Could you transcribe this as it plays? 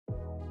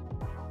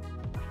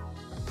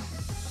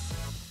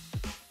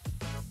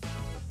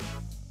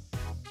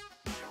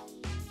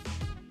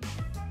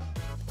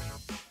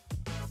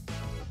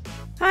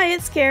Hi,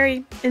 it's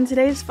Carrie. In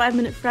today's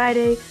 5-Minute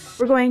Friday,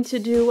 we're going to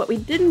do what we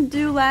didn't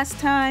do last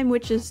time,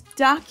 which is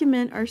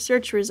document our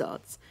search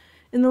results.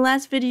 In the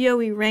last video,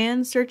 we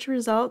ran search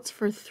results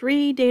for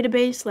 3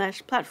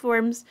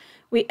 database/platforms.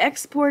 We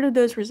exported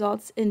those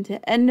results into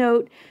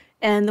EndNote,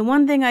 and the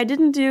one thing I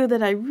didn't do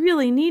that I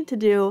really need to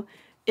do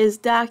is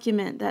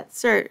document that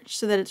search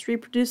so that it's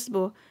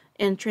reproducible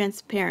and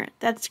transparent.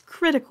 That's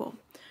critical.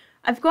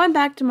 I've gone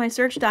back to my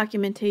search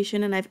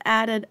documentation and I've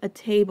added a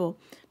table.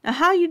 Now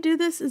how you do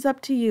this is up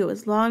to you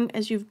as long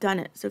as you've done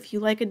it. So if you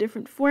like a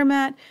different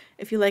format,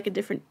 if you like a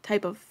different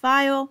type of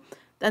file,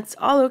 that's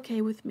all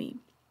okay with me.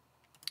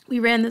 We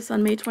ran this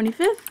on May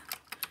 25th,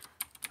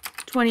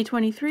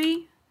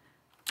 2023.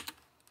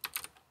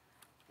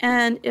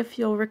 And if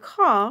you'll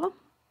recall,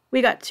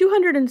 we got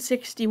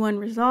 261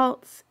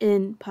 results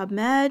in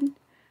PubMed.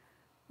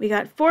 We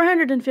got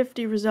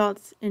 450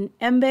 results in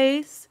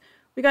Embase.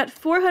 We got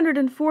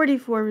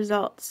 444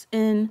 results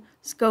in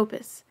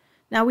Scopus.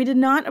 Now, we did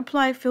not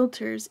apply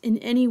filters in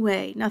any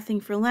way. Nothing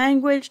for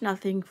language,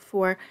 nothing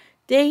for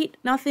date,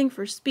 nothing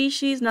for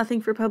species, nothing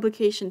for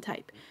publication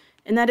type.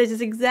 And that is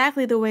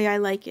exactly the way I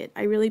like it.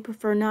 I really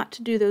prefer not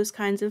to do those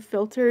kinds of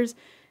filters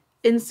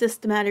in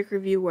systematic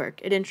review work.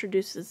 It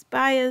introduces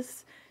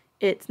bias,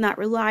 it's not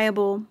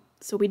reliable,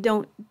 so we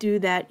don't do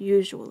that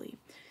usually.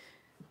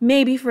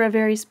 Maybe for a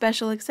very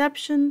special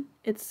exception,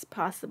 it's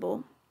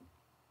possible.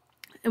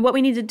 And what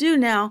we need to do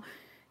now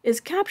is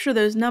capture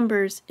those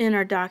numbers in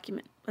our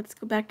document. Let's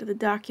go back to the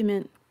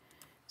document.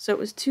 So it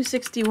was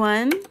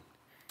 261.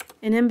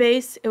 In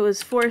Embase, it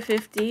was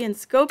 450. In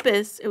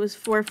Scopus, it was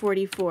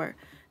 444.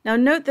 Now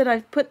note that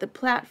I've put the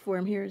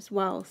platform here as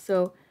well.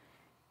 So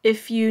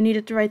if you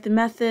needed to write the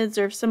methods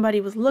or if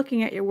somebody was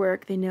looking at your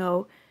work, they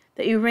know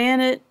that you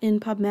ran it in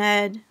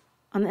PubMed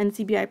on the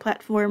NCBI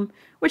platform,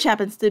 which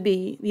happens to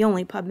be the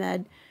only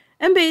PubMed.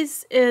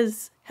 Embase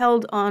is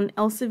held on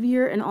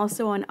Elsevier and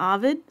also on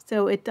Ovid,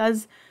 so it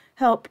does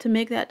help to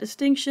make that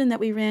distinction that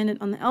we ran it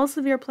on the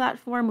Elsevier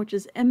platform, which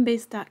is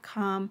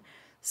embase.com.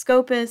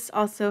 Scopus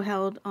also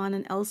held on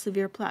an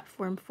Elsevier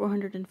platform,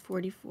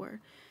 444.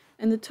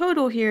 And the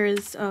total here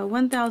is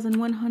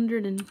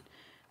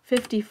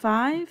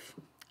 1,155,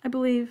 I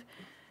believe.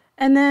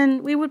 And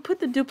then we would put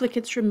the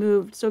duplicates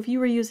removed. So if you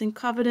were using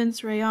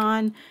Covidence,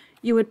 Rayon,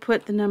 you would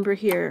put the number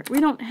here. We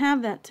don't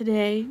have that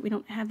today. We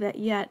don't have that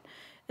yet.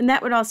 And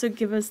that would also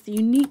give us the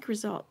unique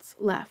results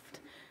left.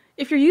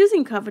 If you're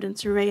using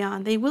Covidence or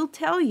Rayon, they will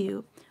tell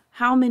you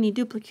how many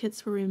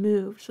duplicates were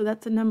removed. So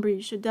that's a number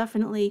you should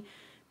definitely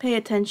pay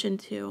attention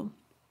to.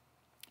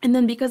 And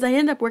then because I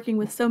end up working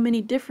with so many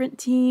different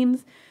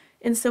teams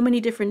in so many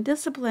different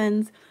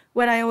disciplines,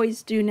 what I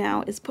always do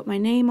now is put my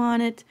name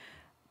on it,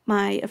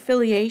 my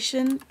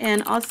affiliation,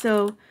 and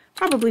also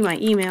probably my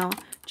email,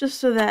 just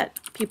so that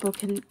people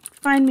can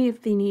find me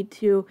if they need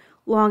to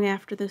long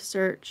after the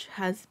search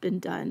has been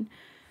done.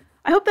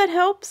 I hope that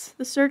helps.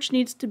 The search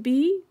needs to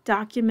be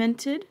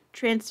documented,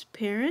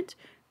 transparent,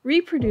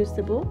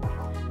 reproducible.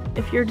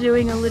 If you're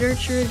doing a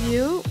literature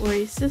review or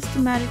a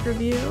systematic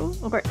review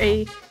or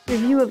a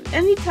review of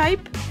any type,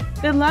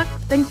 good luck,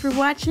 thanks for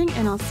watching,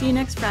 and I'll see you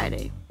next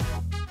Friday.